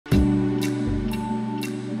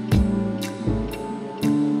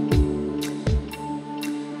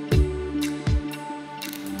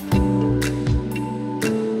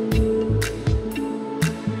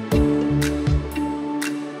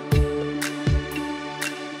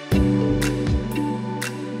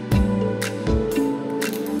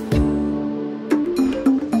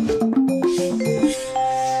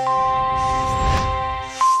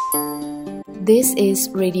This is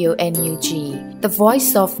Radio NUG, the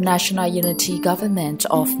voice of National Unity Government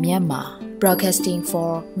of Myanmar, broadcasting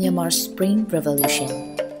for Myanmar's Spring Revolution.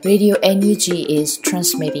 Radio NUG is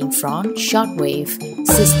transmitting from shortwave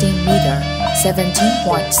 16 meter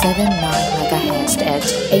 17.79 MHz at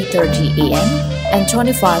 8:30 AM and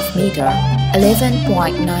 25 meter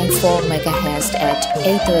 11.94 MHz at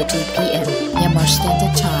 8:30 PM Myanmar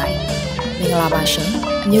Standard Time. မင်္ဂလာပါရှင်။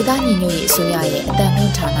မြို့သားညီညွတ်ရေးအစိုးရရဲ့အသံလွှ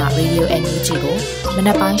င့်ဌာန Radio NUG ကိုမန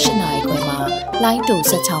က်ပိုင်း 8 နာရီခွဲမှာလိုင်းတူ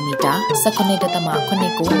16မီတာ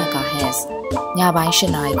19.89 MHz ညပိုင်း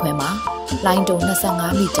 8 နာရီခွဲမှာလိုင်းတူ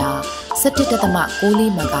25မီတာ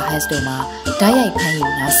17.94 MHz တို့မှာဓာတ်ရိုက်ဖမ်းယူ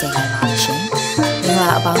နားဆင်နိုင်ပါရှင်။မင်္ဂလာ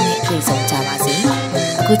အပေါင်းနဲ့ပြည့်စုံကြပါစေ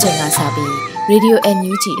။အခုချိန်ကစပြီး Radio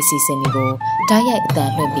NUG အစီအစဉ်လေးကိုဓာတ်ရိုက်အသံ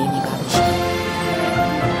လွှင့်ပေးနေပါပြီရှင်။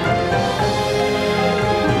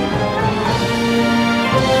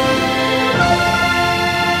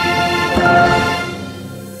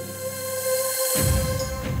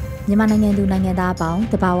မြန်မာနိုင်ငံသူနိုင်ငံသားအပေါင်း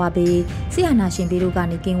တဘာဝပေးဆရာနာရှင်ပြည်တို့က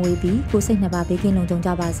နေကင်းဝေးပြီးကိုစိတ်နှစ်ပါးဘေးကင်းလုံခြုံကြ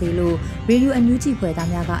ပါစေလို့ Radio NUG ဖွယ်သား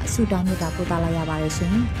များကဆုတောင်းမြတ်တာပို့သလာရပါတယ်ရှ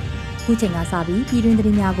င်။ခုချိန်ကစပြီးပြည်တွင်းသတ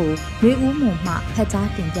င်းများကိုရွေးဦးမှုမှဖတ်ကြား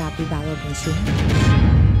တင်ပြပေးပါရမရှင်။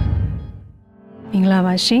မင်္ဂလာ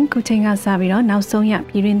ပါရှင်။ခုချိန်ကစပြီးတော့နောက်ဆုံးရ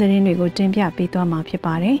ပြည်တွင်းသတင်းတွေကိုတင်ပြပေးသွားမှာဖြစ်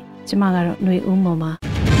ပါတယ်။ကျွန်မကတော့ຫນွေဦးမှုပါ။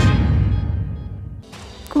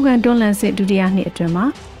ခုခံတွန်းလှန်စစ်ဒုတိယနှစ်အတွင်းမှာ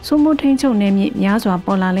စိုးမိုးထိန်ချုပ်နေမြင့်များစွာ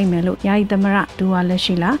ပေါ်လာလိမ့်မယ်လို့ယာယီသမရဒူဝါလက်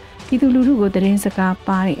ရှိလာပြည်သူလူထုကိုသတင်းစကား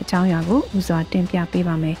ပါတဲ့အကြောင်းအရာကိုဦးစွာတင်ပြပေး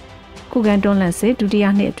ပါမယ်။ခုခံတွန်းလှန်စစ်ဒုတိယ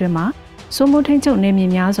နှစ်အတွင်းမှာစိုးမိုးထိန်ချုပ်နေမြ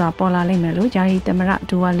င့်များစွာပေါ်လာလိမ့်မယ်လို့ယာယီသမရ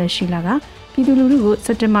ဒူဝါလက်ရှိလာကပြည်သူလူထုကိုစ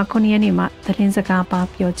က်တင်ဘာ9ရက်နေ့မှာသတင်းစကားပါ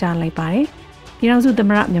ပြောကြားလိုက်ပါတယ်။ပြည်ထောင်စုသ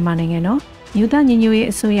မရမြန်မာနိုင်ငံတော်မြို့သားညီညွတ်ရေး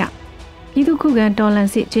အစိုးရပြည်သူခုခံတော်လှန်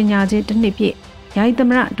စစ်ကြီးညာခြင်းတစ်နှစ်ပြည့်ယာယီသ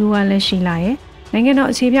မရဒူဝါလက်ရှိလာရဲ့နိုင်ငံတော်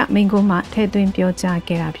အခြေပြမိန့်ခွန်းမှာထည့်သွင်းပြောကြား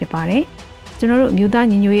ခဲ့တာဖြစ်ပါတယ်။ကျွန်တော်တို့မြို့သား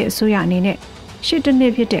ညီညွတ်ရေးအစိုးရအနေနဲ့ရှစ်တနှ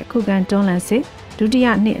စ်ဖြစ်တဲ့ခုခံတွန်းလှန်စစ်ဒုတိယ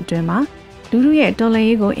နှစ်အတွင်းမှာလူထုရဲ့တော်လှန်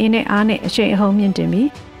ရေးကိုအင်းနဲ့အားနဲ့အရှိန်အဟုန်မြင့်တင်ပြီး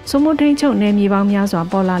စိုးမိုးထိန်ချုပ်နယ်မြေပေါင်းများစွာ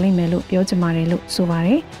ပေါ်လာလိမ့်မယ်လို့ပြောချင်ပါတယ်လို့ဆိုပါတ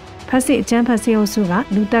ယ်။ဖက်စစ်အကြမ်းဖက်စစ်အုပ်စုက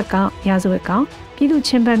လူသက်ကောင်ရာဇဝတ်ကောင်ပြည်သူ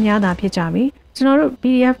ချင်းပတ်များသာဖြစ်ကြပြီးကျွန်တော်တို့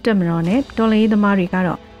PDF တက်မတော်နဲ့တော်လှန်ရေးသမားတွေက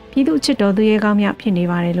တော့ပြည်သူချစ်တော်သူရဲကောင်းများဖြစ်နေ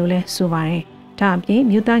ပါတယ်လို့လည်းဆိုပါတယ်။ဒါအပြင်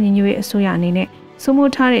မြို့သားညီညွတ်ရေးအစိုးရအနေနဲ့စိုး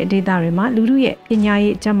မိုးထားတဲ့ဒေသတွေမှာလူထုရဲ့ပညာ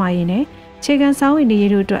ရေးကျန်းမာရေးနဲ့ခြေခံစာဝင်နေ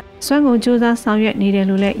ရေးတို့အတွက်စွမ်းကုန်စ조사ဆောင်ရွက်နေတယ်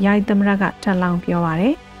လို့လည်းယာယီသမရကထပ်လောင်းပြောပါရ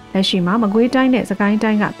ယ်။လက်ရှိမှာမကွေးတိုင်းနဲ့စကိုင်း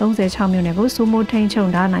တိုင်းက36မြို့နယ်ကိုစိုးမိုးထိန်ချု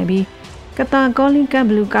ပ်ထားနိုင်ပြီးကတာကောလင်းကမ်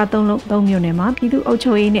ဘလူးက3လုံး3မြို့နယ်မှာပြည်သူ့အုပ်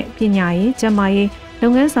ချုပ်ရေးနဲ့ပညာရေးကျန်းမာရေးလု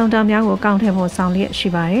ပ်ငန်းဆောင်တာများကိုအကောင့်ထဲပေါ်ဆောင်လျက်ရှိ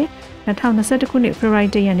ပါရယ်။2021ခုနှစ်ဖေဖော်ဝါရီ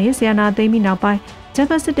လရက်နေ့ဆီယနာသိမ်းပြီးနောက်ပိုင်းဂျ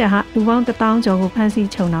ပန်စစ်တပ်ဟာလူပေါင်း1000ကျော်ကိုဖမ်းဆီး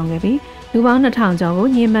ချုပ်နှောင်ခဲ့ပြီးလူပေါင်း2000ကျော်ကို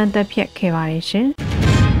ညှဉ်းပန်းတပ်ဖြတ်ခဲ့ပါတယ်ရှင်။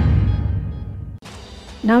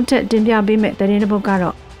နောက်ထပ်တင်ပြပေးမယ့်သတင်းတစ်ပုဒ်က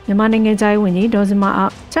တော့မြန်မာနိုင်ငံသားဝန်ကြီးဒေါ်စမအော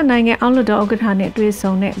င်ချက်နိုင်ငံအောက်လွှတ်တော်ဥက္ကဋ္ဌနဲ့တွေ့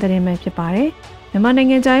ဆုံတဲ့သတင်းပဲဖြစ်ပါတယ်။မြန်မာနိုင်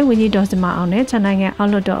ငံသားဝန်ကြီးဒေါ်စမအောင်နဲ့ချက်နိုင်ငံအော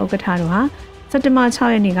က်လွှတ်တော်ဥက္ကဋ္ဌတို့ဟာစက်တင်ဘာ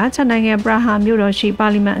6ရက်နေ့ကချက်နိုင်ငံပရာဟာမြို့တော်ရှိပါ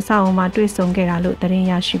လီမန်အဆောက်အအုံမှာတွေ့ဆုံခဲ့တာလို့သတင်း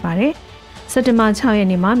ရရှိပါတယ်။စက်တင်ဘာ6ရက်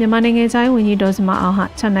နေ့မှာမြန်မာနိုင်ငံသားဝန်ကြီးဒေါ်စမအောင်ဟာ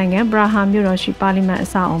ချက်နိုင်ငံပရာဟာမြို့တော်ရှိပါလီမန်အ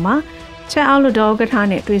ဆောက်အအုံမှာချက်အောက်လွှတ်တော်ဥက္ကဋ္ဌ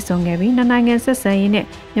နဲ့တွေ့ဆုံခဲ့ပြီးနှစ်နိုင်ငံဆက်ဆံရေးနဲ့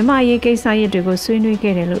မြန်မာရေးကိစ္စရပ်တွေကိုဆွေးနွေး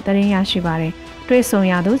ခဲ့တယ်လို့သတင်းရရှိပါတယ်။တွေ့ဆုံ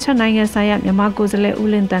ရသူချက်နိုင်ငံဆိုင်ရာမြန်မာကိုယ်စားလှယ်ဦး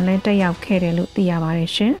လင်းတန်လည်းတက်ရောက်ခဲ့တယ်လို့သိရပါတ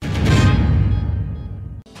ယ်ရှင်။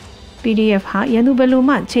 PDF ဟာရန်သူဘလူ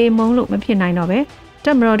မှခြေမုံလို့မဖြစ်နိုင်တော့ပဲတ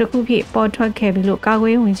က်မတော်တစ်ခုဖြစ်ပေါ်ထွက်ခဲ့ပြီလို့ကာကွ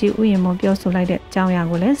ယ်ရေးဝန်ကြီးဦးရင်မွန်ပြောဆိုလိုက်တဲ့အကြောင်းအရာ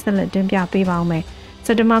ကိုလည်းဆက်လက်တင်ပြပေးပါဦးမယ်။စ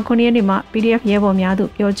က်တင်ဘာ9ရက်နေ့မှာ PDF ရဲဘော်များ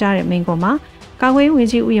တို့ပြောကြားတဲ့မိန့်ခွန်းမှာကာကွယ်ရေးဝန်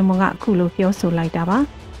ကြီးဦးရင်မွန်ကအခုလိုပြောဆိုလိုက်တာပါ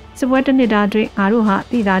။စစ်ပွဲတစ်နှစ်တာအတွင်းငါတို့ဟာ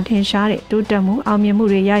တည်တာထင်ရှားတဲ့တိုးတက်မှုအောင်မြင်မှု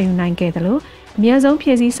တွေရယူနိုင်ခဲ့တယ်လို့အများဆုံးဖြ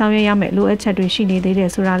ည့်ဆည်းဆောင်ရွက်ရမယ့်လိုအပ်ချက်တွေရှိနေသေးတယ်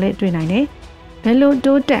ဆိုတာလည်းတွေ့နိုင်တယ်။ဘယ်လို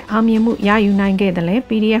တိုးတက်အောင်မြင်မှုရယူနိုင်ခဲ့တယ်လဲ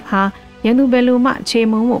PDF ဟာရန်သူဘယ်လိုမှခြေ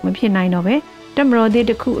မုံမှုမဖြစ်နိုင်တော့ပဲတက်မတော်သေး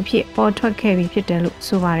တစ်ခုအဖြစ်ပေါ်ထွက်ခဲ့ပြီဖြစ်တယ်လို့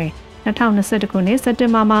ဆိုပါတယ်။2021ခုနှစ်စက်တ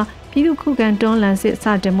င်ဘာမှာပြည်သူ့ခုခံတွန်းလှန်စစ်စ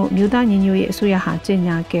တင်မှုမြို့သားညီညွတ်ရေးအစိုးရဟာကြေ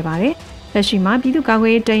ညာခဲ့ပါတယ်။လက်ရှိမှာပြည်သူ့ကာကွ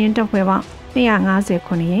ယ်ရေးတရင်တပ်ဖွဲ့ပေါင်း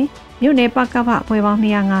259ရင်မြို့နယ်ပကဖအဖွဲ့ပေါင်း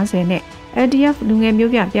250နဲ့ LDF လူငယ်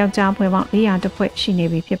မျိုးပြပျောက်ကြားအဖွဲ့ပေါင်း400တပ်ဖွဲ့ရှိနေ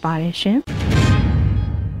ပြီဖြစ်ပါတယ်ရှင်။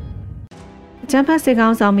ဂျပန်စစ်ကော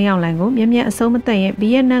င်ဆောင်မင်းအောင်လှိုင်ကိုမြက်မြက်အဆုံးမသက်ရင်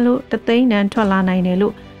BNN လို့တသိန်းနန်းထွက်လာနိုင်တယ်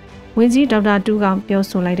လို့ဝန်ကြီးဒေါက်တာတူကောင်ပြော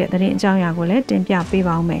ဆိုလိုက်တဲ့သတင်းအကြောင်းအရာကိုလည်းတင်ပြပေး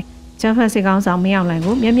ပါဦးမယ်။ဂျပန်စစ်ကောင်ဆောင်မင်းအောင်လှိုင်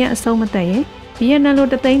ကိုမြက်မြက်အဆုံးမသက်ရင် BNN လို့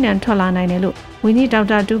တသိန်းနန်းထွက်လာနိုင်တယ်လို့ဝန်ကြီးဒေါက်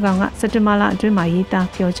တာတူကောင်ကစက်တင်ဘာလအတွင်းမှာရေးသား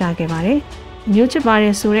ပြောကြားခဲ့ပါတယ်။မျိုးချစ်ပါတ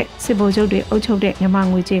ယ်ဆိုတဲ့စစ်ဗိုလ်ချုပ်တွေအုပ်ချုပ်တဲ့မြန်မာ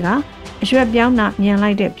ငွေကြေးကအရွက်ပြောင်းတာမြန်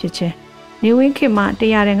လိုက်တဲ့ဖြစ်ချင်းနေဝင်းခေတ်မှာ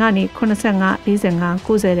100တန်ကနေ85 45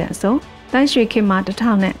 90တန်အစုံ တိုင်းရွှေခေတ်မှာ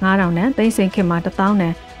1000နဲ့9000နဲ့သိန်းစိန်ခေတ်မှာ1000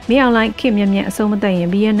နဲ့မြေအောင်လိုက်ခေတ်မြင့်အဆုံးမသက်ရင်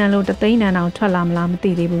BNN လို့3သိန်းနန်းအောင်ထွက်လာမလား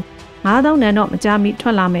မသိသေးဘူး9000နန်းတော့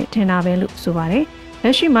မကြမီထွက်လာမယ်ထင်တာပဲလို့ဆိုပါတယ်လ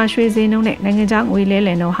က်ရှိမှာရွှေဈေးနှုန်းနဲ့နိုင်ငံခြားငွေလဲ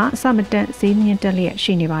လှယ်နှုန်းဟာအဆမတန်ဈေးမြင့်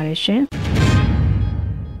တက်လျက်ရှိနေပါတယ်ရှင်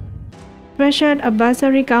Special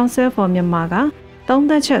Advisory Council for Myanmar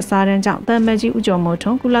ကသုံးသက်ချက်စားတမ်းကြောင့်တမန်ကြီးဦး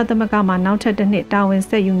ကျော်မိုးထွန်းကုလသမဂ္ဂမှနောက်ထပ်တစ်နှစ်တာဝန်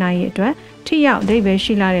ဆက်ယူနိုင်ရေးအတွက်ထိရောက်အဓိပ္ပာယ်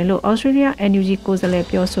ရှိလာတယ်လို့ Australia NUG ကိုယ်စားလှယ်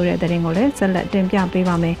ပြောဆိုတဲ့သတင်းကိုလည်းဆက်လက်တင်ပြပေး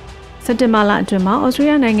ပါမယ်စက်တင်ဘာလအတွင်းမှာ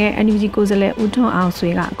Australia နိုင်ငံ NUG ကိုယ်စားလှယ်ဦးထွန်းအောင်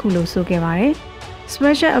ဆွေကအခုလိုဆိုခဲ့ပါတယ်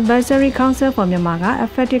Special Advisory Council for Myanmar က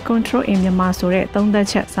Effective Control in Myanmar ဆိုတဲ့သုံး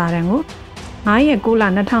သက်ချက်စာတမ်းကို9ရက်6လ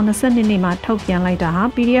2022နှစ်မှာထုတ်ပြန်လိုက်တာဟာ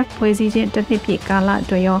PDF ဖွဲ့စည်းခြင်းတစ်နှစ်ပြည့်ကာလ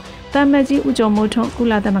အတွက်ရောတမန်ကြီးဦးကျော်မိုးထွန်းကု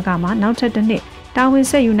လသမဂ္ဂမှနောက်ထပ်တစ်နှစ်တာဝန်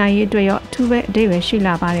ဆက်ယူနိုင်ရေးအတွက်ရောအထူးပဲအဓိပ္ပာယ်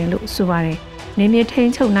ရှိလာပါတယ်လို့ဆိုပါတယ်။နေ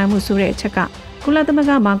မြေထိန်ချုပ်နိုင်မှုဆိုတဲ့အချက်ကကုလသ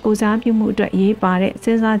မဂ္ဂမှာကိုစားပြုမှုအတွက်ရေးပါတဲ့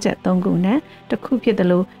စဉ်းစားချက်၃ခုနဲ့တစ်ခုဖြစ်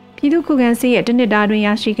တယ်လို့ပြည်သူ့ခုခံစစ်ရဲ့တစ်နှစ်တာတွင်ရ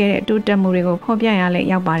ရှိခဲ့တဲ့တိုးတက်မှုတွေကိုဖော်ပြရလဲ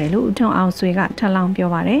ရောက်ပါတယ်လို့ဦးထွန်းအောင်ဆွေကထပ်လော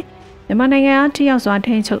င်းပြောပါတယ်။မြန်မာနိုင်ငံအားထိရောက်စွာ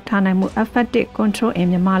ထိန်းချုပ်ထားနိုင်မှု Effective Control in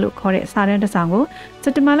Myanmar လို့ခေါ်တဲ့စာတမ်းတစ်စောင်ကို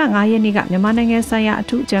စက်တင်ဘာလ9ရက်နေ့ကမြန်မာနိုင်ငံဆိုင်ရာအ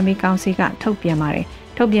ထူးအကြံပေးကောင်စီကထုတ်ပြန်ပါတယ်။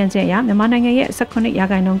ထုတ်ပြန်ချက်အရမြန်မာနိုင်ငံရဲ့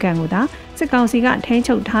18%ကန်ကိုသာစစ်ကောင်စီကထိန်း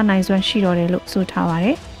ချုပ်ထားနိုင်စွမ်းရှိတော်တယ်လို့ဆိုထားပါ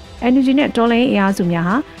တယ်။ NUG နဲ့တော်လှန်ရေးအင်အားစုများ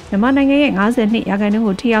ဟာမြန်မာနိုင်ငံရဲ့52%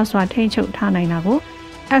ကိုထိရောက်စွာထိန်းချုပ်ထားနိုင်တာကို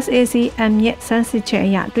SACM ရဲ့စမ်းစစ်ချက်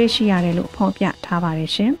အရတွေ့ရှိရတယ်လို့ဖော်ပြထားပါ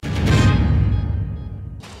တယ်ရှင်။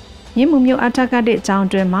မြင်းမှုမျိုးအထက်က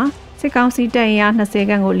တဲ့ကြောင်တွင်မှာစစ်ကောင်စီတပ်အင်အား20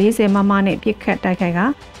ခန့်ကို40မမနဲ့ပစ်ခတ်တိုက်ခိုက်က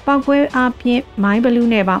ပောက်ကွဲအားဖြင့်မိုင်းဘလူး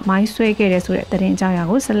နဲ့ပါမိုင်းဆွဲခဲ့တဲ့ဆိုတဲ့သတင်းကြောင်းရာ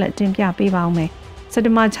ကိုဆက်လက်တင်ပြပေးပါဦးမယ်။စက်တ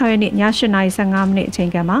င်ဘာ6ရက်နေ့ည8:15မိနစ်အ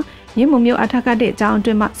ချိန်ကမှမြင်းမှုမျိုးအထက်ကတဲ့ကြောင်အတွ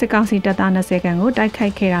င်းမှာစစ်ကောင်စီတပ်သား20ခန့်ကိုတိုက်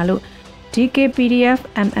ခိုက်ခဲ့တာလို့ DKPDF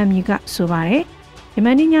MMU ကဆိုပါတယ်။ယမ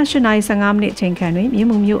န်နေ့ည8:15မိနစ်အချိန်ခန့်တွင်မြင်း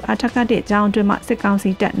မှုမျိုးအထက်ကတဲ့ကြောင်အတွင်းမှာစစ်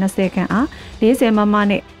ကောင်စီတပ်20ခန့်အား40မမ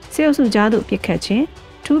နဲ့စစ်အုပ်စုကြားသို့ပစ်ခတ်ခြ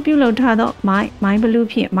င်းထူးပြုလုပ်ထားသောမိုင်းဘ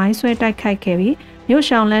လူးဖြင့်မိုင်းဆွဲတိုက်ခိုက်ခဲ့ပြီး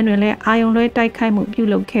မြို့ရှောင်းလန်းတွင်လည်းအာယုံလွှဲတိုက်ခိုက်မှု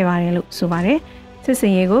ပြုလုပ်ခဲ့ပါတယ်လို့ဆိုပါတယ်။စစ်စ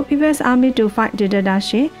င်ရေးကို People's Army to Fight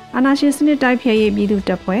Dictatorship အာဏာရှင်စနစ်တိုက်ဖျက်ရေးပြည်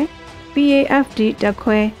သူ့တပ်ဖွဲ့ PAFD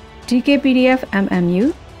တပ်ခွဲ DKPDF MMU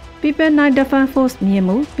People Night Defense Force မြ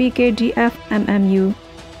င်းမှု PKDF MMU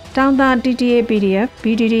တောင်သာ TTA PDF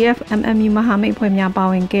BDDF MMU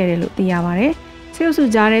မဟာမိတ်ဖွဲ့များပါဝင်ခဲ့တယ်လို့သိရပါတယ်။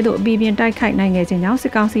စစ်အုပ်စုကြားထဲသို့အပြင်းပြင်းတိုက်ခိုက်နိုင်ခဲ့ခြင်းကြောင့်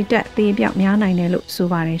စစ်ကောင်စီတပ်သေးပြောက်များနိုင်တယ်လို့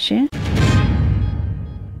ဆိုပါတယ်ရှင်။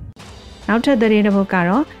နောက်ထပ်သတင်းတစ်ပုဒ်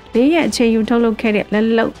ကတော့၄ရက်အချိန်ယူထုတ်လုပ်ခဲ့တဲ့လက်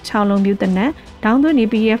လုံ6လုံးပြူတနက်ဒေါင်းသွင်း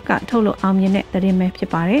PDF ကထုတ်လုပ်အောင်မြင်တဲ့သတင်းပဲဖြစ်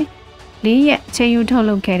ပါတယ်။၄ရက်အချိန်ယူထုတ်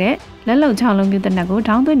လုပ်ခဲ့တဲ့လက်လုံ6လုံးပြူတနက်ကို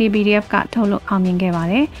ဒေါင်းသွင်း PDF ကထုတ်လုပ်အောင်မြင်ခဲ့ပါတ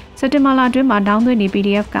ယ်။စက်တင်ဘာလအတွင်းမှာဒေါင်းသွင်း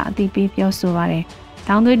PDF ကအသိပေးပြောဆိုပါတယ်။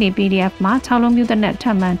ဒေါင်းသွင်း PDF မှာ6လုံးပြူတနက်ထ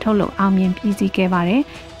ပ်မံထုတ်လုပ်အောင်မြင်ပြီးစီးခဲ့ပါတယ်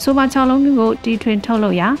။ဆိုပါ6လုံးပြူကိုတီထွင်ထုတ်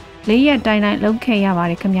လုပ်ရာ၄ရက်တိုင်းလုပ်ခဲ့ရပါ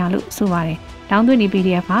တယ်ခင်ဗျာလို့ဆိုပါတယ်။ဒေါင်းသွင်း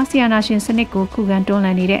PDF ဟာဆီယနာရှင်စနစ်ကိုခုခံတွ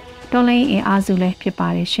န်းလှန်နေတဲ့တော်လိုင်းအင်အားစုလည်းဖြစ်ပါ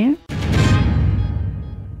တယ်ရှင်။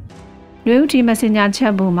လူဦးထီမက်ဆင်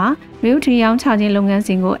ဂျာချက်ဘူးမှာလူဦးထီရောင်းချခြင်းလုပ်ငန်း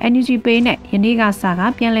စဉ်ကို NUG Pay နဲ့ယနေ့ကစက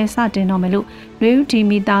ပြန်လည်စတင်တော့မယ်လို့လူဦးထီ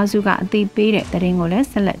မိသားစုကအသိပေးတဲ့သတင်းကိုလ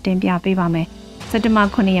ည်းဆက်လက်တင်ပြပေးပါမယ်။စက်တင်ဘာ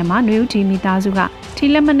9ရက်မှာလူဦးထီမိသားစုကထီ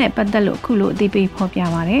လက်မှတ်နဲ့ပတ်သက်လို့အခုလိုအသိပေးဖော်ပြ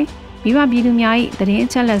ပါရတယ်။မိဘပြည်သူများ၏သတင်းအ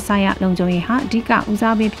ချက်လက်ဆိုင်ရာလုံခြုံရေးဟာအဓိကဦး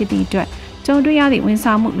စားပေးဖြစ်သည့်အတွက်ကြုံတွေ့ရသည့်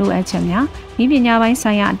ဝန်ဆောင်မှုလိုအပ်ချက်များဤပညာပို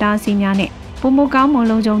င်းဆိုင်ရာအတားအဆီးများနဲ့ပုံမကော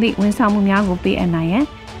င်းမွန်လုံခြုံသည့်ဝန်ဆောင်မှုများကိုပေးအပ်နိုင်ရန်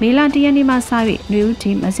မေလ1ရက်နေ့မှစ၍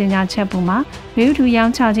နွေဦးထီမက်ဆင်ဂျာချက်ဘူးမှာနွေဦးထူရော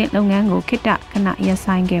င်းချခြင်းလုပ်ငန်းကိုခေတ္တခဏ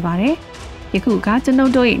ရပ်ဆိုင်းခဲ့ပါတယ်။ယခုကကျွန်ု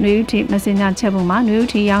ပ်တို့၏နွေဦးထီမက်ဆင်ဂျာချက်ဘူးမှာ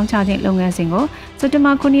နွေဦးထီရောင်းချခြင်းလုပ်ငန်းစဉ်ကိုစက်တင်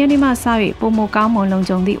ဘာ9ရက်နေ့မှစ၍ပုံမကောင်းမွန်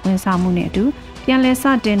လုံခြုံသည့်ဝန်ဆောင်မှုနှင့်အတူပြန်လည်စ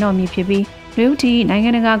တင်တော့မည်ဖြစ်ပြီးနွေဦးထီနိုင်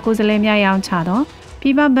ငံတကာကိုယ်စားလှယ်များရောင်းချသောပြ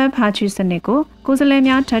ည်ပဘက်ဖာချူစနစ်ကိုကိုယ်စားလှယ်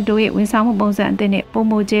များထပ်တိုး၏ဝန်ဆောင်မှုပုံစံအသစ်နှင့်ပုံ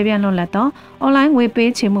မကျေပြန့်လွတ်လပ်သောအွန်လိုင်းငွေ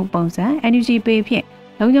ပေးချေမှုပုံစံ NUG Pay ဖြ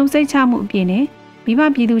င့်လုံခြုံစိတ်ချမှုအပြင်နှင့်မိဘ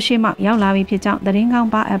ပြည်သူရှေ့မှရောက်လာပြီဖြစ်ကြောင်းသတင်းကောင်း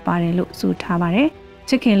ပါအပ်ပါတယ်လို့ဆိုထားပါတယ်။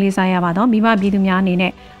ချစ်ခင်လေးစားရပါသောမိဘပြည်သူများ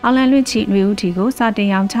အနေနဲ့အောင်လန်လွင့်ချီနွေဦးထီကိုစတင်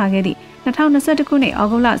ရောင်းချခဲ့သည့်2021ခုနှစ်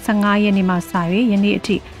ဩဂုတ်လ15ရက်နေ့မှစ၍ယနေ့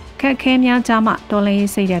အထိခက်ခဲများကြားမှတော်လှန်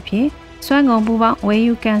ရေးစိတ်ဓာတ်ဖြင့်စွမ်းကုန်ပူပေါင်းဝယ်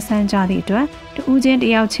ယူကန်ဆန်းကြသည့်အတွက်တဦးချင်း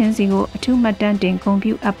တယောက်ချင်းစီကိုအထူးမှတ်တမ်း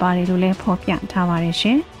တင်ဂုဏ်ပြုအပ်ပါတယ်လို့လည်းဖော်ပြထားပါတယ်ရှ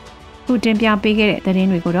င်။ခုတင်ပြပေးခဲ့တဲ့သတ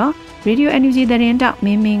င်းတွေကိုတော့ RadioNUG သတင်းတောက်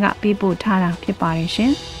မင်းကပေးပို့ထားတာဖြစ်ပါတယ်ရှ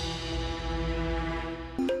င်။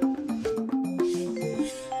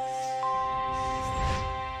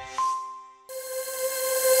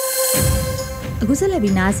အခုဆက်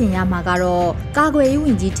လက်ပြီးနားဆင်ရမှာကတော့ကာကွယ်ရေးဝ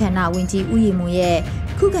န်ကြီးဌာနဝန်ကြီးဦးရီမွန်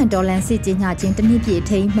ရဲ့ခုခံတော်လှန်စစ်ကြေညာခြင်းတစ်နှစ်ပြည့်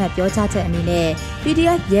အထိမ်းအမှတ်ပြောကြားချက်အနေနဲ့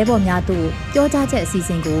PDF ရဲဘော်များတို့ပြောကြားချက်အစီအ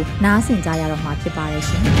စဉ်ကိုနားဆင်ကြရတော့မှာဖြစ်ပါ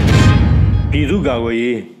တယ်ရှင်။ ပြည်သူ့ကာကွယ်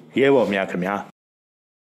ရေးရဲဘော်များခင်ဗျာ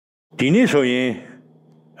ဒီနေ့ဆိုရင်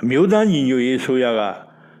အမျိုးသားညီညွတ်ရေးဆိုရက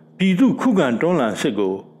ပြည်သူ့ခုခံတွန်းလှန်စစ်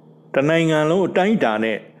ကိုတနိုင်ငံလုံးအတိုင်းအတာ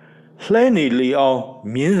နဲ့လှဲနေလေအောင်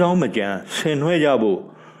မြင်းဆောင်မကြံဆင်နွှဲကြဖို့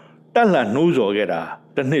တက်လှနှိုးဆော်ခဲ့တာ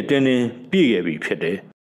တစ်နှစ်တင်းတင်းပြည့်ခဲ့ပြီဖြစ်တယ်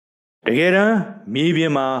တကယ်တမ်းမြေပြ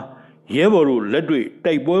င်မှာရဲဘော်တို့လက်တွေ့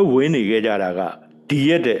တိုက်ပွဲဝင်နေခဲ့ကြတာကဒီ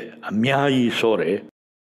ရက်တဲ့အများကြီးစောတယ်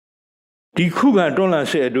ဒီခုခံတွန်းလှန်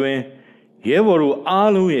စစ်အတွင်းရဲဘော်တို့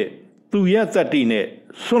အားလုံးရဲ့သူရသတ္တိနဲ့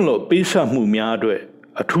စွန့်လွတ်ပေးဆက်မှုများအတွက်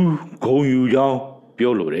အထူးဂုဏ်ယူကြောင်း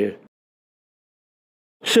ပြောလိုတယ်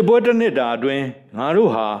စစ်ပွဲတစ်နှစ်တာအတွင်းငါ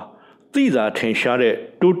တို့ဟာသိသာထင်ရှားတဲ့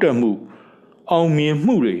တိုးတက်မှုအောင်မြင်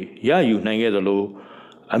မှုတွေရယူနိုင်ခဲ့သလို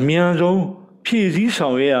အမြန်ဆုံးဖြည့်ဆည်းဆော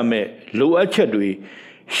င်ရွက်ရမယ့်လိုအပ်ချက်တွေ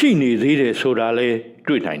ရှိနေသေးတယ်ဆိုတာလည်း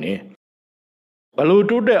တွေ့နိုင်တယ်ဘလို့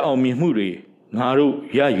တိုးတက်အောင်မြင်မှုတွေငါတို့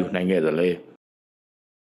ရယူနိုင်ခဲ့သလဲ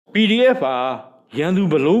PDF ဟာရန်သူ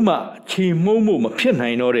ဘလို့မှခြေမှုံးမှုမဖြစ်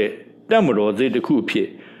နိုင်တော့တဲ့တပ်မတော်သေးတစ်ခုအဖြစ်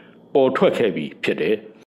ပေါ်ထွက်ခဲ့ပြီဖြစ်တယ်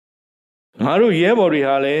ငါတို့ရဲဘော်တွေ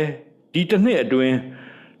ဟာလည်းဒီတစ်နှစ်အတွင်း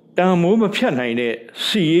တန်မိုးမဖြတ်နိုင်တဲ့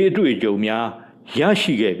စီရေးအတွေ့အကြုံများရ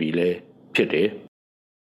ရှိခဲ့ပြီလေဖြစ်တယ်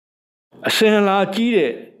အစင်လာကြီး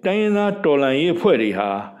တဲ့တိုင်းရင်းသားတော်လှန်ရေးအဖွဲ့တွေဟာ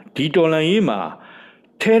ဒီတော်လှန်ရေးမှာ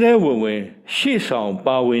ထဲထဲဝင်ဝင်ရှေ့ဆောင်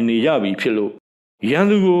ပါဝင်နေကြပြီဖြစ်လို့ရန်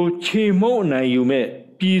သူကိုခြေမှုံးအနိုင်ယူမဲ့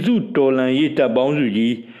ပြည်သူတော်လှန်ရေးတပ်ပေါင်းစု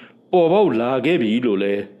ကြီးပေါ်ပေါက်လာခဲ့ပြီလို့လ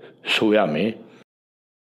ည်းဆိုရမယ်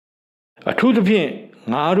အထူးသဖြင့်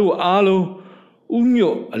ငါတို့အားလုံးဥညွ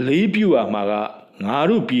တ်အလေးပြုရမှာကငါ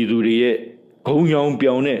တို့ပြည်သူတွေရဲ့ဂုံရောင်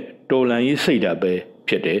ပြောင်တဲ့တော်လှန်ရေးစိတ်ဓာတ်ပဲ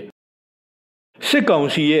ဖြစ်တယ်စစ်ကောင်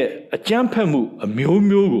စီရဲ့အကြမ်းဖက်မှုအမျိုး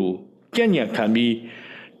မျိုးကိုကြံ့ညံ့ခံပြီး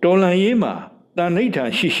တော်လှန်ရေးမှာတန်ဋိဌာ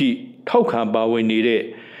န်ရှိရှိထောက်ခံပါဝင်နေတဲ့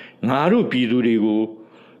ငါတို့ပြည်သူတွေကို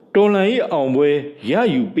တော်လှန်ရေးအောင်ပွဲရ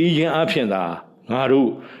ယူပေးခြင်းအပြင်သာငါတို့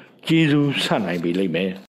ကျေးဇူးဆပ်နိုင်ပြီလိမ့်မ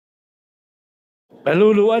ယ်ဘယ်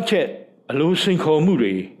လိုလိုအပ်ချက်အလိုစိန်ခေါ်မှု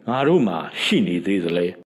တွေငါတို့မှာရှိနေသေးသလဲ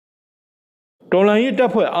တော်လှန်ရေးတ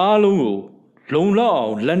ပ်ဖွဲ့အားလုံးကိုလုံလောက်အော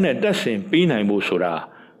င်လက်နက်တပ်ဆင်ပေးနိုင်ဖို့ဆိုတာ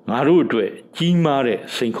ငါတို့အတွက်ကြီးမားတဲ့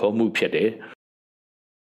စိန်ခေါ်မှုဖြစ်တယ်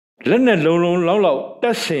လက်နက်လုံလောက်တ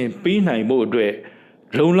ပ်ဆင်ပေးနိုင်ဖို့အတွက်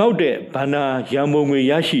လုံလောက်တဲ့ဗန္ဒာရန်ပုံငွေ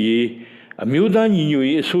ရရှိရေးအမျိုးသားညီညွတ်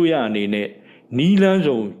ရေးအစိုးရအနေနဲ့နီးလန်း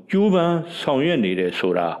ဆုံးကြိုးပမ်းဆောင်ရွက်နေတယ်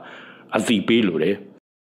ဆိုတာအသိပေးလိုတယ်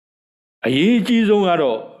အရေးအကြီးဆုံးက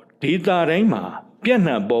တော့ဒေသတိုင်းမှာပြန့်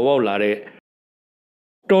နှံ့ပေါ်ပေါက်လာတဲ့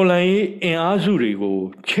တော်လှန်ရေးအင်အားစုတွေကို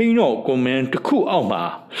ချိန်တော့ကွန်မန်တစ်ခုအောက်မှာ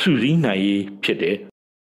စုစည်းနိုင်ရေးဖြစ်တယ်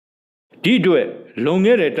ဒီအတွက်လွန်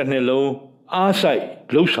ခဲ့တဲ့တစ်နှစ်လုံးအားစိုက်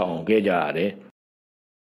လှုပ်ဆောင်ခဲ့ကြရတယ်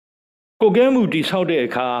ကိုကဲမှုတိဆောက်တဲ့အ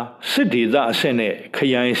ခါစစ်ဒေသအဆင့်နဲ့ခ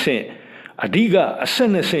ရိုင်အဆင့်အဓိကအဆ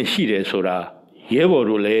င့်နဲ့ဆင့်ရှိတယ်ဆိုတာရဲဘော်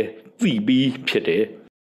တို့လည်းသိပြီးဖြစ်တယ်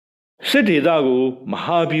စစ်ဒေသကိုမ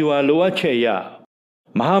ဟာဗျူဟာလိုအပ်ချက်ရ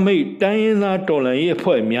မဟာမိတ်တိုင်းရင်းသားတော်လှန်ရေးအ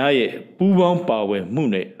ဖွဲ့များရဲ့ပူးပေါင်းပါဝင်မှု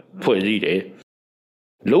နဲ့ဖွဲ့စည်းတယ်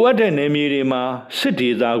လိုအပ်တဲ့နယ်မြေတွေမှာစစ်ဒေ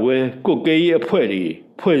သကွဲကုတ်ကဲရေးအဖွဲ့တွေ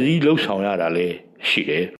ဖွဲ့စည်းလှုပ်ဆောင်ရတာလည်းရှိ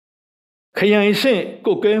တယ်ခရိုင်အဆင့်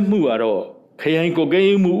ကုတ်ကဲမှုကတော့ခရိုင်ကုတ်ကဲ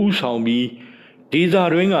ရေးမှုဦးဆောင်ပြီးဒေသ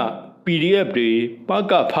တွင်းက PDF တွေပ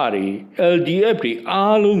ကဖတွေ LDF တွေ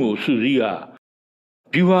အားလုံးကိုစုစည်းက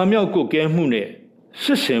ဗျူဟာမြောက်ကုတ်ကဲမှုနဲ့စ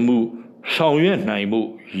စ်ဆင်မှုဆောင်ရွက်နိုင်မှု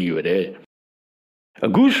ရည်ရွယ်တယ်အ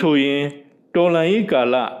ခုဆိုရင်တော်လှန်ရေးကာ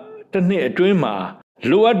လတစ်နှစ်အတွင်းမှာ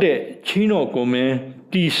လိုအပ်တဲ့ချင်းတော်ကွန်မန်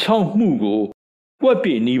တီဆောက်မှုကိုပွက်ပြ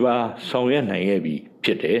ည့်နီးပါးဆောင်ရွက်နိုင်ခဲ့ပြီဖြ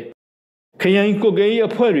စ်တယ်ခရိုင်ကုတ်ကဲရေး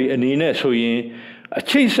အဖွဲ့တွေအနေနဲ့ဆိုရင်အ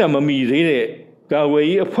ချိတ်ဆက်မမီသေးတဲ့ကာဝေး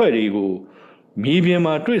ရေးအဖွဲ့တွေကိုမြေပြင်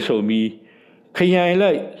မှာတွေ့ဆုံပြီးခရိုင်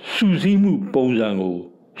လိုက်စုစည်းမှုပုံစံကို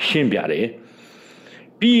ရှင်းပြတယ်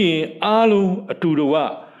ပြီးရင်အားလုံးအတူတကွ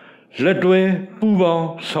လက်တွဲပူးပေါင်း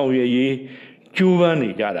ဆောင်ရွက်ရေးကြိုးပမ်းနေ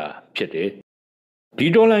ကြတာဖြစ်တယ်ဒီ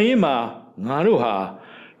တော်လှန်ရေးမှာငါတို့ဟာ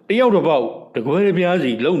တယောက်တစ်ပေါက်တကွဲတစ်ပြား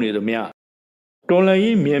စီလုံနေသမျှတော်လှန်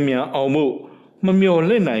ရေးမြန်အောင်ဖို့မမျှော်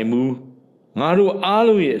လင့်နိုင်ဘူးငါတို့အား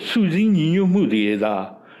လုံးရဲ့စုစည်းညီညွတ်မှုတွေသာ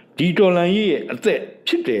ဒီတော်လှန်ရေးရဲ့အသက်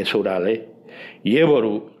ဖြစ်တယ်ဆိုတာလေရဲဘော်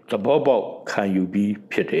တို့သဘောပေါက်ခံယူပြီး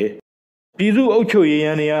ဖြစ်တယ်ပြည်သူ့အုပ်ချုပ်ရေးရ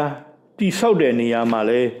န်နေရာတိဆောက်တဲ့နေရာမှာ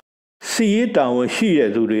လဲစီရေးတာဝန်ရှိတဲ့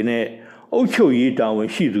သူတွေနဲ့အုပ်ချုပ်ရေးတာဝန်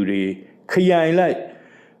ရှိသူတွေခရိုင်လိုက်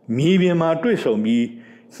မြေပြင်မှာတွေ့ဆုံပြီး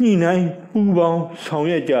ညှိနှိုင်းပူးပေါင်းဆောင်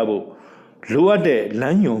ရွက်ကြဖို့လိုအပ်တဲ့လ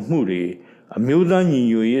မ်းညွှန်မှုတွေအမျိုးသားညီ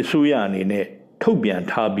ညွတ်ရေးအစိုးရအနေနဲ့ထုတ်ပြန်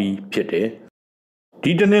ထားပြီးဖြစ်တယ်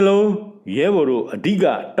ဒီတစ်နှစ်လုံးရဲဘော်တို့အဓိက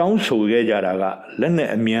တောင်းဆိုခဲ့ကြတာကလက်နက်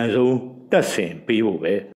အမြန်ဆုံးတပ်ဆင်ပေးဖို့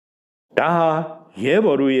ပဲဒါဟာရဲ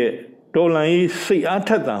ဘော်တို့ရဲ့တော်လှန်ရေးစိတ်အားထ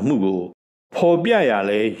က်သန်မှုကို ဖော်ပြရ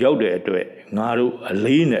လဲရောက်တဲ့အတွက်ငါတို့အ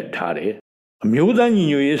လေးနဲ့ထားတယ်အမျိုးသားညီ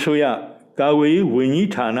ညွတ်ရေးဆိုရကာကွယ်ရေးဝန်ကြီး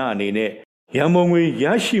ဌာနအနေနဲ့ရန်ပုံငွေရ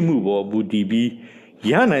ရှိမှုပေါ်မူတည်ပြီး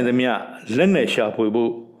ရနိုင်သမျှလက်နက်ရှာဖွေ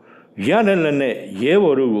ဖို့ရတဲ့လက်နက်ရဲ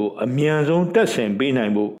ဘော်တို့ကိုအမြန်ဆုံးတပ်ဆင်ပေးနို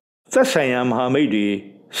င်ဖို့သက်ဆိုင်ရာမဟာမိတ်တွေ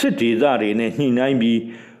စစ်ဒေသတွေနဲ့ညှိနှိုင်းပြီး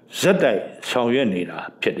ဇက်တိုက်ဆောင်ရွက်နေတာ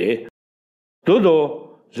ဖြစ်တယ်။သို့သော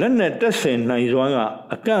လက်နက်တပ်ဆင်နိုင်စွမ်းက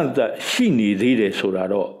အကန့်အသတ်ရှိနေသေးတယ်ဆိုတာ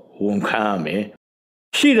တော့ဝန်ခံရမယ်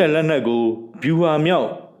။ရှိတဲ့လက်နက်ကိုဗျူဟာမြောက်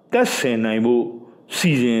တပ်ဆင်နိုင်ဖို့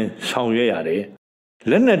စီစဉ်ဆောင်ရွက်ရတယ်။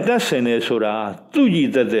လက်နက်တပ်ဆင်နေဆိုတာသူ့ကြည်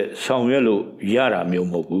သက်သက်ဆောင်ရွက်လို့ရတာမျိုး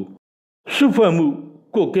မဟုတ်ဘူး။စုဖွဲ့မှု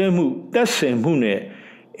ကိုကဲမှုတပ်ဆင်မှုနဲ့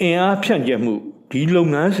အင်အားဖြန့်ကျက်မှုဒီလုပ်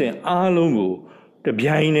ငန်းစဉ်အားလုံးကိုတ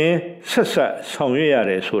ပြိုင်တည်းဆက်ဆက်ဆောင်ရွက်ရ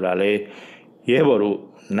တယ်ဆိုတာလေရဲဘော်တို့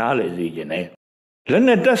နားလည်စေချင်တယ်လက်န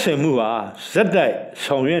က်တပ်ဆင်မှုဟာဇက်တိုက်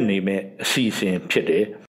ဆောင်ရွက်နေမဲ့အစီအစဉ်ဖြစ်တယ်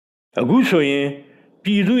အခုဆိုရင်ပြ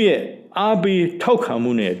ည်သူရဲ့အားပေးထောက်ခံ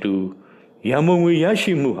မှုနဲ့အတူရန်ပုံငွေရ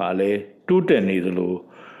ရှိမှုဟာလည်းတိုးတက်နေသလို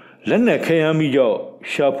လက်နက်ခဲယမ်းမိကြောင့်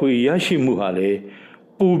ရှာဖွေရရှိမှုဟာလည်း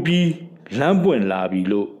ပိုပြီးလမ်းပွင့်လာပြီ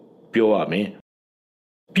လို့ပြောရမယ်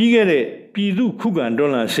ပြီးခဲ့တဲ့ပြည်သူခုခံ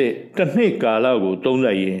တော်လှန်စစ်တစ်နှစ်ကာလကိုသုံးသ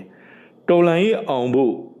ပ်ရင်တော်လှန်ရေးအောင်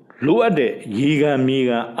ဖို့လိုအပ်တဲ့ရေခံမြေ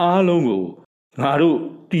ခံအားလုံးကိုငါတို့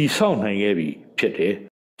တည်ဆောက်နိုင်ခဲ့ပြီဖြစ်တယ်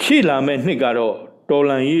။ရှေ့လာမယ့်နှစ်ကတော့တော်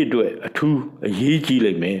လှန်ရေးအတွက်အထူးအရေးကြီး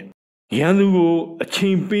လိမ့်မယ်။ရန်သူကိုအချိ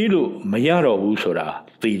န်ပေးလို့မရတော့ဘူးဆိုတာ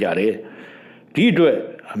သိကြတယ်။ဒီအတွက်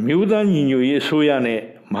အမျိုးသားညီညွတ်ရေးအစိုးရနဲ့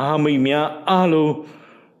မဟာမိတ်များအားလုံး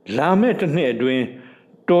လာမယ့်တစ်နှစ်အတွင်း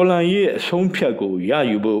တော်လှန်ရေးအဆုံးဖြတ်ကိုရ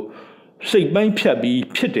ယူဖို့စိတ်ပိုင်းဖြတ်ပြီး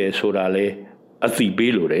ဖြစ်တယ်ဆိုတာလဲအသိ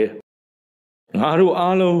ပေးလိုတယ်ငါတို့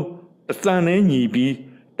အားလုံးအသံနဲ့ညီပြီး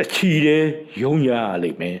တချီတဲ့ယုံရရလိ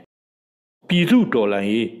မ့်မယ်ပြည်သူတော်လှန်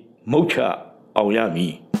ရေးမုတ်ချအောင်ရမ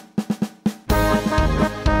ည်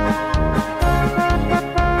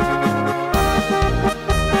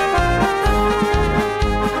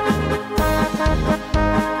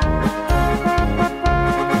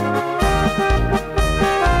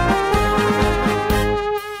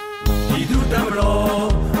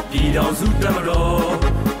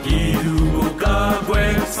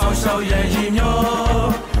少爷一秒，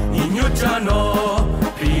你牛家喏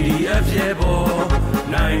 ，PDF 也不，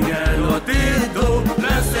南岸落地都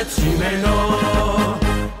蓝色起没喏，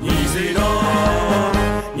你谁喏，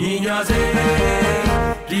你家谁，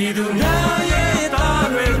地都伢也大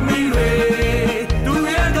瑞米瑞，都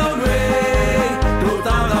也高瑞，都大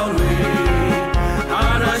高瑞，阿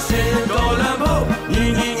那些多兰波，你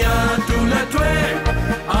伢都来追，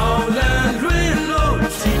奥兰瑞路，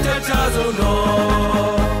西家家走喏。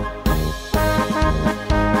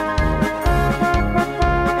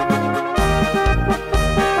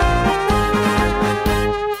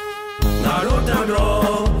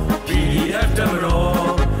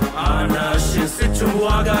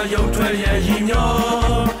有ထွက်ရဲ့ရည်ညော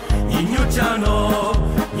ညီညွတ်ကြတော့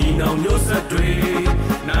ညီနောင်မျိုးဆက်တွေ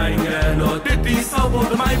နိုင်ငံတော်တည်တည်ဆောက်ဖို့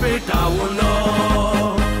တမိုင်းပေးတာဝန်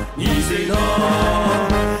တော်ညီစိန်တော်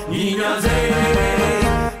ညီညာစိန်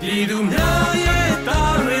ပြည်သူများရဲ့တာ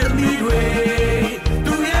တွေမိတွေ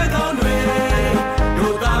သူရဲ့ကောင်းတွေ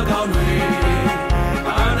တို့သားကောင်းတွေ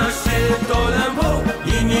အာနာရှိတော်လမ်းဖို့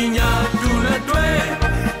ညီညီညာတူလက်တွေ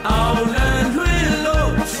အောင်လန်းလွှဲလို့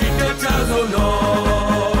ရှိကြကြဆုံးတော်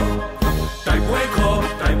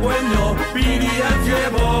PDF ရဲ့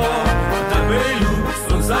ဘောတပည့်လူ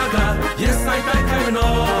စွန်စားကရင်ဆိုင်တိုက်ခိုင်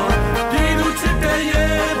နော်ပြည်သူချစ်တဲ့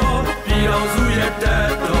ရဲ့ဘောပြည်အောင်စုရဲ့တက်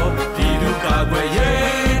တော်ပြည်သူကာကွယ်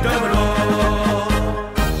ရေးတမတော်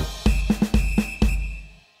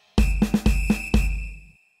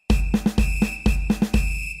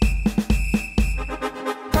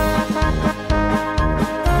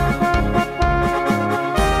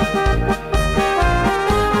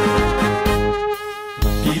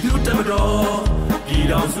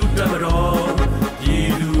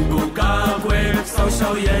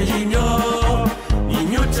少爷一秒，你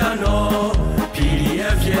牛家喏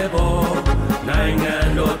 ，PDF 也不，南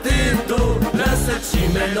岸落地都蓝色起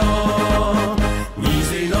没喏，你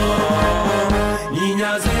谁喏，你伢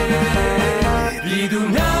谁，比都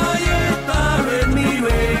伢也大瑞米瑞，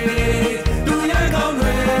都也高瑞，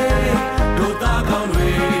都大高瑞，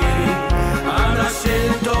阿那些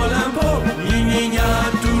多兰波，你伢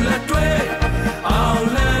都来追，奥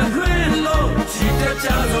兰瑞路，西的家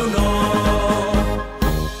走喏。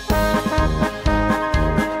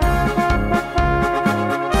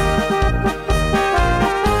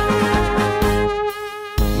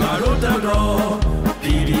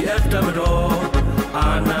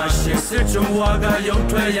စစ်ချုံဝါကရုံ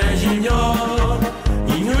ထွက်ရန်ရည်ညော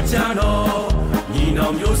ညီ ညွတ်ကြတော့ညီနော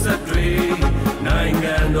င်မျိုးဆက်တွေနိုင်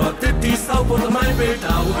ငံတော်တည်တည်ဆောက်ဖို့သမိုင်းပေး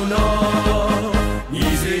တာဝန်တော်ညီ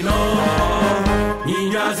စေနော်ညီ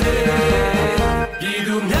ညာစေပြည်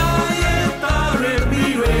သူများရဲ့သားရ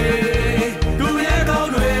ပြီးတွေသူရဲ့ကော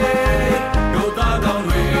င်းတွေတို့သားကောင်း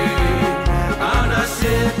တွေအာနာရှ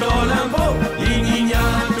င်တော်လံဖို့ညီညီညာ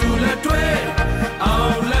သူလက်တွဲအော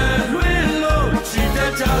င်လဲလွှဲလို့ချီတ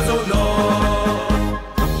က်ကြဆုံးတော်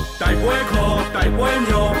တိုက်ပွဲခေါ်တိုက်ပွဲ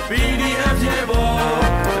ညော PDF ရဲ့ဘော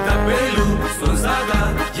တပ်ပေးလူစွန်စားက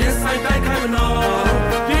ရင်ဆိုင်တိုက်ခိုက်မနော်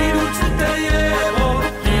ပြည်သူချစ်တဲ့ရဲ့ဘော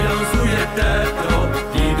ပြည်တော်စုရဲ့တက်တော်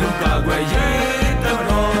ပြည်သူကကွယ်ရဲ့တက်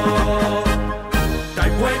တော်တို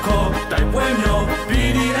က်ပွဲခေါ်တိုက်ပွဲညော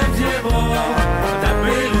PDF ရဲ့ဘောတပ်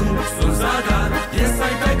ပေးလူစွန်စားကရင်ဆို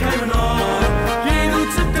င်တိုက်ခိုက်မနော်ပြည်သူ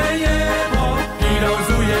ချစ်တဲ့ရဲ့ဘောပြည်တော်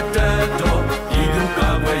စုရဲ့တက်တော်ပြည်သူက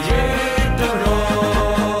ကွယ်ရဲ့တက်တော်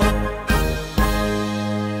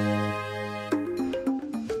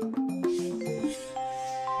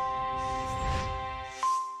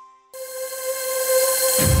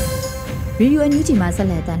ရေဒီယိုNUGမှာဆက်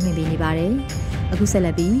လက်တင်ပြနေပါတယ်။အခုဆက်လ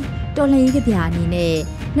က်ပြီးတော်လှန်ရေးကဗျာအနေနဲ့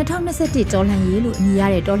2021တော်လှန်ရေးလို့အမည်ရ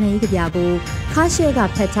တဲ့တော်လှန်ရေးကဗျာကိုခါရှဲက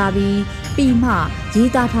ဖတ်ချပြီးပြီးမှရေး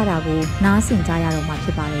သားထားတာကိုနားဆင်ကြရတော့မှာဖြ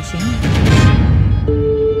စ်ပါတယ်ရှင်။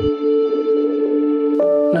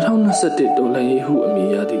2021တော်လှန်ရေးဟုအမည်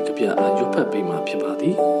ရသည့်ကဗျာအားရွတ်ဖတ်ပေးမှာဖြစ်ပါသ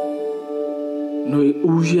ည်။ຫນွေ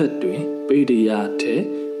ဦးရက်တွင်ပေတရာထဲ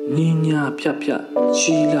ညင်ညာဖြတ်ဖြတ်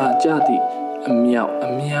ချီလာကြသည့်အမြောက်အ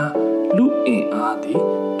များလူအင်အားသည်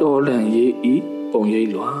တော်လှန်ရေးဤပုံရိပ်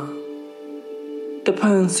လွာတဖ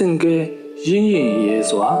န်စင်ကဲရင်းရင်ရဲ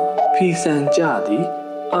စွာဖီဆန်ကြသည်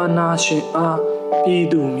အာနာရှင်အားပြည်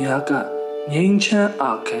သူများကငြိမ်းချမ်း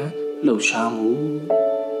အာခံလှုပ်ရှားမှု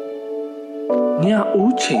ည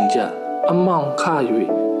ဦးချိန်ကြအမောင်ခ၍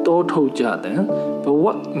တောထုတ်ကြတဲ့ဘဝ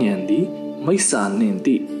ညံသည်မိစ္ဆာနှင့်သ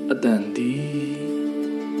ည့်အတန်သည်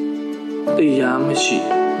တရားမရှိ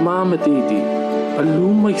မားမတိသည့်ဘ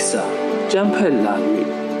လူးမိစ္ဆာကျန်းဖက်လာ၍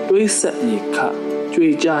တွေးဆက်မြေခကြွေ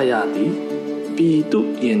ကြရသည်ပြည်သူ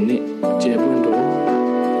ရင်နှင့်ကျေပွန်းတို့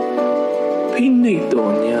ဖိနှိတ်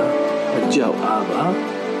တော်ညာမကြောက်အားပါ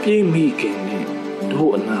ပြေးမိခင်နှင့်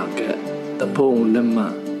တို့အနာကတပုံလက်မ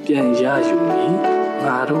ပြန်ရယူမည်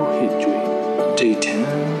ငါတို့ဟစ်ကြွေဒိဋ္ဌံ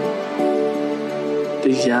တ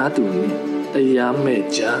ရားသူနှင့်တရားမဲ့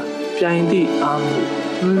ကြပြိုင်သည့်အားမှု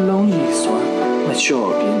လုံးရည်စွာမ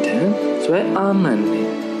လျှော့ပြင်းထန်ဇွဲအားမှန်နှ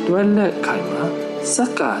င့်တွဲလက်ခိုင်မှာစ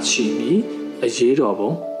က္ကာချီမီအရေးတော်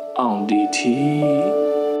ပုံအောင်ဒီထီ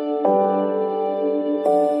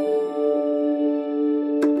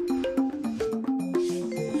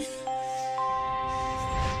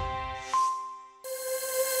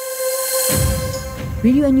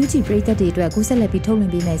ရေဒီယိုNUGပရိသတ်တွေအတွက်ကူးဆက်လက်ပြီးထုတ်လွှ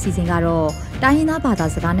င့်ပေးမယ့်အစီအစဉ်ကတော့တိုင်းရင်းသားဘာသာ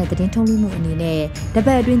စကားနဲ့သတင်းထုတ်လွှင့်မှုအနေနဲ့တပ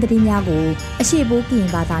တ်အတွင်းသတင်းများကိုအရှိပိုးကရင်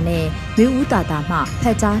ဘာသာနဲ့မျိုးဦးတာတာမှဖ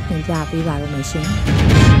တ်ကြားတင်ပြပေးပါရမရှင်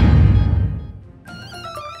။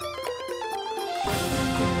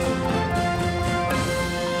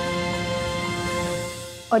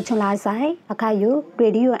အချွန်လာဆိုင်အခါယူရေ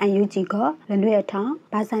ဒီယိုNUGကလနွေအထောင်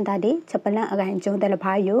ဘာစန်တာဒီချက်ပလန်အကန်ကျုံတယ်လ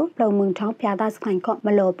ဖာယူပလုံမုံထောင်ဖျာသားစခိုင်ခော့မ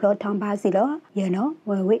လော်ဖလော်ထောင်ပါစီလောယေနော်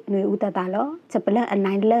ဝဲဝဲနွေဦးတတလောချက်ပလန်အ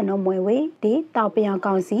နိုင်လက်နော်မွဲဝဲဒီတောက်ပြောင်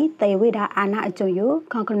ကောင်စီတေဝိတာအာနာအကျုံယူ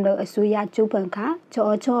ခေါကလမ်လောအဆူရကျူပန်ခါချော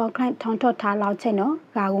ချောခိုင်ထောင်ထော့ထားလောက်ချက်နော်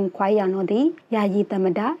ဂါကုံခွိုင်းရနော်ဒီယာယီတမ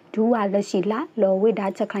တာဒူဝါလက်ရှိလာလောဝိတာ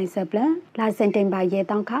ချက်ခိုင်ဆက်ပလန်လာစင်တင်ပါရဲ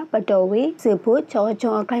တောင်းခပတော်ဝေစေဖို့ချော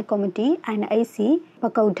ချောခိုင်ကော်မတီ NAC ပ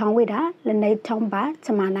ကုတ်ထောင်းဝိတာလနေထောင်းပါချ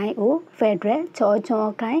မနိုင်အိုဖက်ဒရယ်ချောချော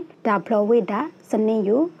ခိုင်ဒါဖလောဝိတာစနေ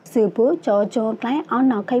ယူစေဖို့ချောချောခိုင်အောင်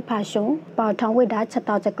နောက်ခိတ်ဖာရှုံပေါထောင်းဝိတာချက်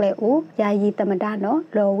တောက်ချက်ကလေးအိုယာယီတမတာနော်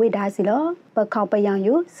လောဝိတာစီလောပခေါပယံ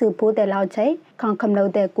ယူစေဖို့တဲ့လောက်ချိခေါခမ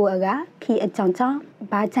လို့တဲ့ကိုအကခီအချောင်းချောင်း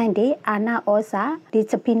ဘာချိုင်တဲ့အာနာဩစာဒီ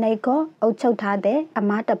ချပိနေကိုအုတ်ချုပ်ထားတဲ့အ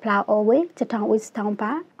မတဖလာအဝေးချထောင်းဝစ်ထောင်း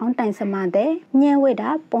ပါအောင်တိုင်စမတဲ့ညံဝိတာ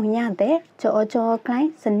ပုံရတဲ့ချောချောခိုင်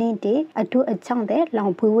စနေတီအထုအချောင်းတဲ့လော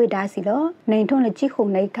င်ဖွေးဝိတာစီလောနေထုံးလက်ချိခု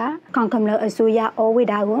န်နေခခေါခမလို့အစိုးရဩဝိ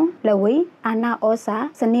တာကိုလဝေးအာနာဩစာ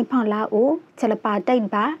စနေဖောင်းလာအိုချက်လပါတိတ်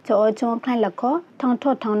ပါချောချောခိုင်လက်ခောထောင်း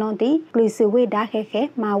ထော့ထောင်းလုံးတီဂလီစီဝိတာခဲခဲ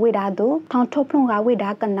မာဝိတာတို့ထောင်းထုတ်ဖုံကဝိတာ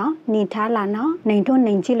ကနော်နေထားလာနော်နေထုံး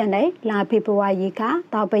နေချိလနဲ့လာဖေပဝါရီခ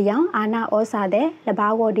တောက်ပယံအာနာဩစာတဲ့လဘာ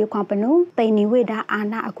ဝဒီခွန်ပနုတိန်နီဝိတာအာ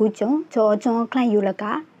နာအခုကျုံချောချောခိုင်ယူလက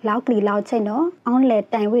လောက်ကလီလောက်ချိတ်နော်အောင်လေ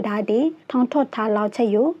တိုင်ဝိတာဒီထောင်းထော့ထားလောက်ချိတ်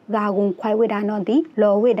ယူဂါကုံခွိုင်ဝိတာနော်ဒီ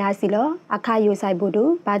လောဝိတာစီလောအခါယူဆိုင်ဘူး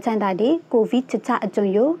တို့ဘာချန်တာဒီကိုဗစ်ချချအကျုံ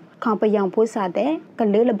ယူ ခေါင်ပယောင်ဖိုးစားတဲ့က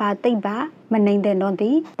လေးလပါတိတ်ပါမနေတဲ့တော့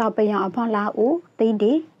ဒီတောက်ပယောင်အဖောင်းလာဦးတိတ်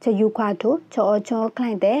ဒီချယူခွာထိုချောချောခ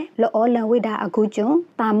လိုက်တဲ့လောလန်ဝိဒါအခုကျုံ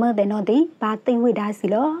တာမတဲ့တော့ဒီဘာတိတ်ဝိဒါစီ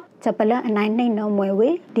လောချက်ပလန်အနိုင်နှိမ့်တော့မွယ်ဝေ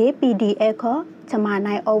ဒီ PDF ခေါ်ချမ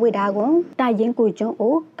နိုင်အဝိဒါကိုတာရင်ကိုကျုံ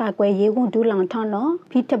အိုကာကွယ်ရေးဝန်ဒူလောင်ထောင်းနော်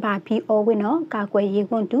ဖိတပါဖိအဝိနော်ကာကွယ်ရေး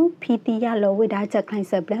ဝန်ဒူဖိတီရလောဝိဒါချက်ခိုင်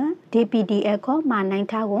ဆက်ပလန်ဒီ PDF ခေါ်မနိုင်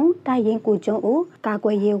ထားကိုတာရင်ကိုကျုံအိုကာကွ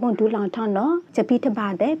ယ်ရေးဝန်ဒူလောင်ထောင်းနော်ချက်ဖိတပါ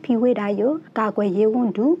တဲ့ဖိဝိဒါယိုကာကွယ်ရေးဝန်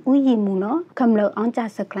ဒူဥယီမူနော်ခမလောအောင်ကြ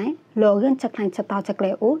ဆက်ခိုင်လောရင်ချက်ခိုင်ချက်တော့ချက်က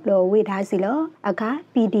လေအိုလောဝိဒါစီလောအခါ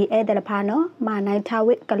PDF တဲ့ဖာနော်မနိုင်ထား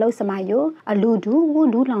ဝိကလုတ်စမယိုအလူဒူဝန်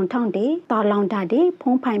ဒူလောင်ထောင်းတဲ့တော်လောင်တာတဲ့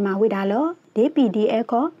ဖုံးဖိုင်မာဝိဒါလောဒီ PDF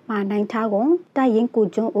ကမနိုင်ထားကုန်တိုင်ရင်ကို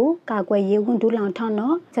ကျုံအိုကာကွယ်ရေးဝန်ဒူလောင်ထောင်း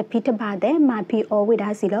နော်ချက်ဖိတပါတဲ့မာဖီအောဝိဒါ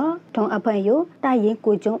စီလောထုံအဖန်ယိုတိုင်ရင်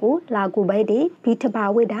ကိုကျုံအိုလာကူပဲဒီဖိတပါ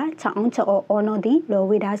ဝိဒါချောင်းချောအောနော်ဒီလော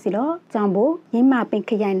ဝိဒါစီလောကြောင့်ဘို့ရင်းမပင်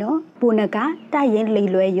ခရိုင်နော်ဘူနကတိုင်ရင်လေ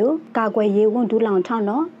လွယ်ယိုကာကွယ်ရေးဝန်ဒူလောင်ထောင်း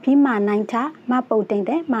နော်ဖိမနိုင်ထားမပုတ်တင်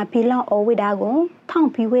တဲ့မာဖီလောင်အောဝိဒါကိုထော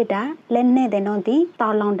င်းဖီဝိဒါလက်နဲ့တဲ့နော်ဒီ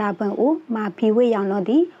တော်လောင်တာပန်အိုမာဖီဝိရောင်နော်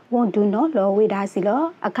ဒီဝန်ဒူနော်လောဝိဒါစီလော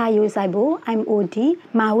အခါယိုဆိုင်ဖို့ MOD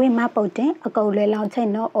မာဝိမပုတ်တင်အကုတ်လဲလောင်ချိတ်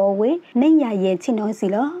နော်အော်ဝေနေရရဲ့ချိနော်စီ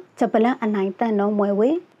လောချက်ပလန်အနိုင်တန်နော်မွဲဝေ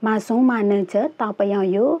မဆုံးမနန်ချက်တောက်ပယောင်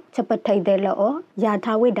ယိုချက်ပထိတ်တဲ့လောယာ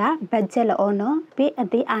ထာဝိဒါဘတ်ဂျက်လောနော်ပိအ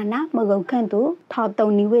တိအာနာမဂုတ်ခန့်သူထောက်တုံ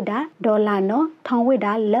နီဝိဒါဒေါ်လာနော်ထောင်းဝိ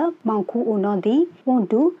ဒါလက်မောင်ခူဦးနော်ဒီဝန်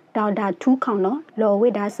ဒူဒေါ်ဒါထူးခေါင်နော်လော်ဝိ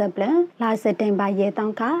ဒါဆပ်ပလန်လာစတင်ပါရဲတော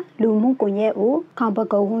င်းခါလူမှုကွန်ရက်ဦးခေါပ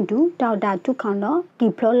ကုံဝန်ဒူဒေါ်ဒါထူးခေါင်နော်ဒီ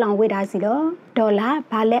ဖလောလောင်ဝိဒါစီလောဒေါ်လာ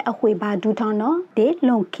ဘာလဲအခွေပါဒူထောင်းနော်ဒီ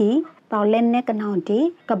လွန်ခီတော်လဲနဲ့ကနောင်တီ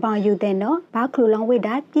ကပောင်ယူတဲ့နော်ဘာခလူလောင်ဝိ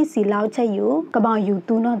ဒါပြည်စီလောက်ချက်ယူကပောင်ယူ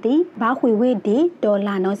သူနော်တီဘာခွေဝိဒီဒေါ်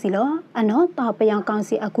လာနော်စီလောအနော်တော်ပယောင်ကောင်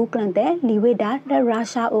စီအခုကလန်တဲ့လီဝိဒါလက်ရု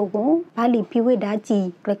ရှားအိုကိုဘာလီဖိဝိဒါကြီး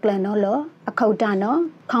ကလကလန်နော်လောအခုတ်တာနော်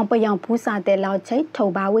ခေါင်ပယောင်ဖူးစာတဲ့လောက်ချိတ်ထုံ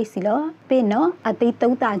ပါဝိစီလောပေးနော်အတိ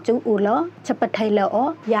တုံးတာကျူဦးလောချက်ပထိုင်လော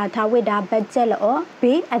ယာထာဝိဒါဘတ်ဂျက်လော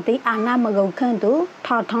ဘေးအတိအာနာမဂုတ်ခန့်သူ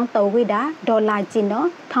ထောက်ထောင်းတော်ဝိဒါဒေါ်လာကျင်နော်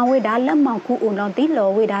ထောင်းဝိဒါလက်မောင်ခုဦးလောတီလော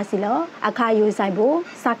ဝိဒါစီလောအခါယူဆိုင်ဖို့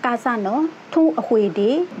စကားစနော်ထုံအခွေဒီ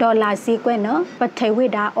ဒေါ်လာစီကွဲ့နော်ပထေဝိ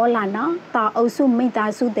ဒါအောလာနော်တာအုပ်စုမိ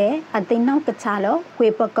သားစုတဲ့အတိနောက်ကချလောဝေ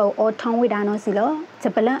ပကုတ်အောထောင်းဝိဒါနော်စီလောချ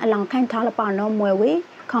က်ပလန်အလောင်ခိုင်ထားလပါနော်မွဲဝေ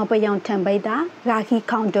ခေါပယောင်ထံပိတာရာခီ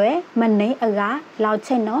ခေါင်တွေမနေအကလောက်ချ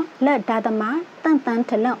က်နော်လက်ဒါသမတန်တန်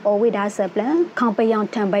ထလန်အောဝိဒါဆပ်လန်ခေါပယောင်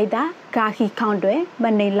ထံပိတာရာခီခေါင်တွေမ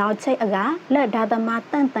နေလောက်ချက်အကလက်ဒါသမ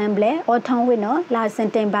တန်တန်ဘလဲအောထောင်းဝိနော်လာစင်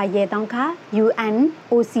တင်ပါရဲတောင်းခါ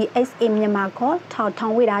UNOCSA မြန်မာခေါ်ထောက်ထော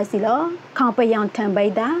င်းဝိဒါစီလောခေါပယောင်ထံပိ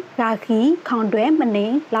တာရာခီခေါင်တွေမနေ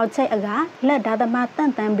လောက်ချက်အကလက်ဒါသမတ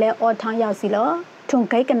န်တန်ဘလဲအောထောင်းရောက်စီလောထုံ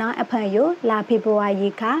ကိတ်ကနာအဖန်ယိုလာဖေဘဝါရီ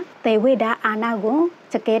ခတေဝိဒါအာနာကို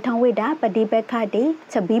ချကဲထောင်းဝိဒါပတိပခတိ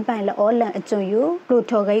ချက်ပြီးပိုင်လောလန်အကျွယိုလူ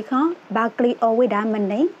ထောကိတ်ခဘာကလီအဝိဒါမ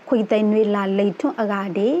နေခွေသိနွေလာလိထွန်းအကာ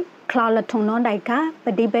ဒီခလာလထုံနောတိုက်ကပ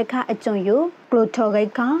တိပခအကျွယိုကလိုထောကိ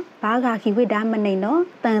တ်ခဘာဂါခိဝိဒါမနေနော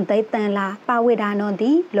တန်သိတန်လာပဝိဒါနော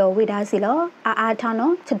ဒီလောဝိဒါစီလောအာထောင်း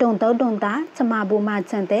နောချတုံတုံတုံတာချမဘူမ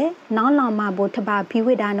ချန်တဲ့နောင်းလောင်မဘူထပါဖိ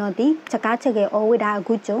ဝိဒါနောဒီချက်ကားချက်ကေအဝိဒါအ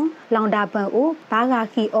ခုကျုံလောင်တာပန်အိုဘာဂါ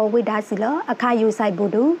ခိအဝိဒါစီလောအခါယူဆိုင်ဘူ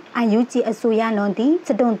ဒူအန်ယူဂျီအဆူရနောဒီချ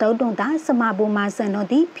တုံတုံတုံတာစမဘူမဆန်နော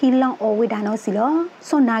ဒီဖီလောင်အဝိဒါနောစီလော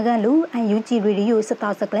ဆွန်နာကန်လူအန်ယူဂျီရေဒီယိုစတော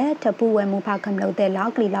က်စကလက်ထပူဝဲမူဖာခမလို့တဲ့လော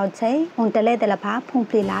က်ကလီလောက်ချေဟွန်တလဲတလဖာဖုန်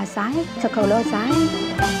ဖလီလာဆိုင်ချက်ခုလောဆို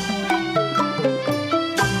င်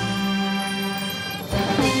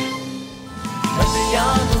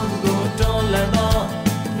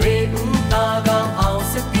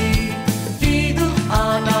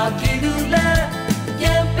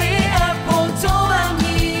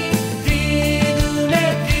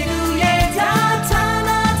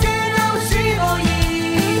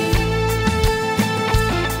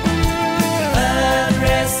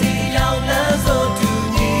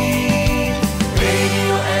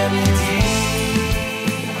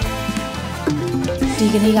ဒီ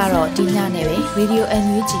ကနေ့ကတော့ဒီညနေပဲ Radio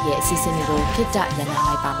NUG ရဲ့အစီအစဉ်လေးကိုခਿੱတရနိုင်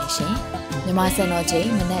လိုက်ပါမယ်ရှင်။မြန်မာစံတော်ချိန်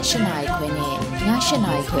မနက်၈နာရီခွဲနဲ့ည၈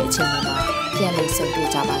နာရီခွဲအချိန်မှာပြန်လည်ဆုံတွေ့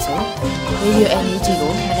ကြပါစို့။ Radio NUG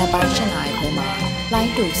ကိုမနက်ပိုင်း၈နာရီခွဲမှာလို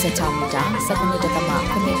င်းတူ16မီတာ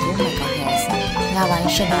17.9 MHz ညပိုင်း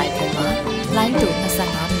၈နာရီခွဲမှာလိုင်းတူ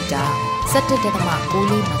25မီတာ17.6 MHz တို့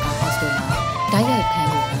မှာဓာတ်ရိုက်ဖမ်း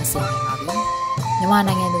လို့နိုင်စေနိုင်ပါပြီ။မြန်မာ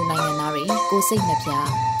နိုင်ငံသူနိုင်ငံသားတွေကိုစိတ်နှပြ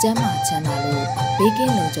ကျန်းမာချမ်းသာလို့ဘေးက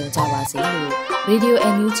င်းလုံခြုံကြပါစေလို့ Radio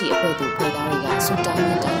NUG အဖွဲ့သူဖေသားတွေကဆုတောင်း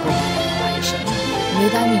မြတ်တာပို့လာနေပါတယ်ရှင်။မြေ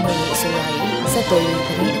သားမျိုးတွေအစိုးရရဲ့စက်တော်ရင်သတ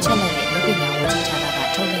င်းအချက်အလက်တွေလုပ်ပြညာဝန်ကြီးဌာနက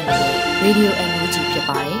ထုတ်လွှင့်နေတဲ့ RadioNUG ဖြစ်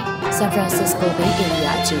ပါတယ်။ San Francisco Bay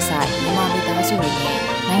Area အခြေစိုက်မြန်မာမိသားစုတွေနဲ့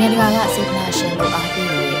နိုင်ငံတကာကစေတနာရှင်တို့အားပေး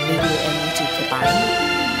နေတဲ့ RadioNUG ဖြစ်ပါတယ်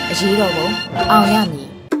။အရေးတော်ပုံအောင်ရမည်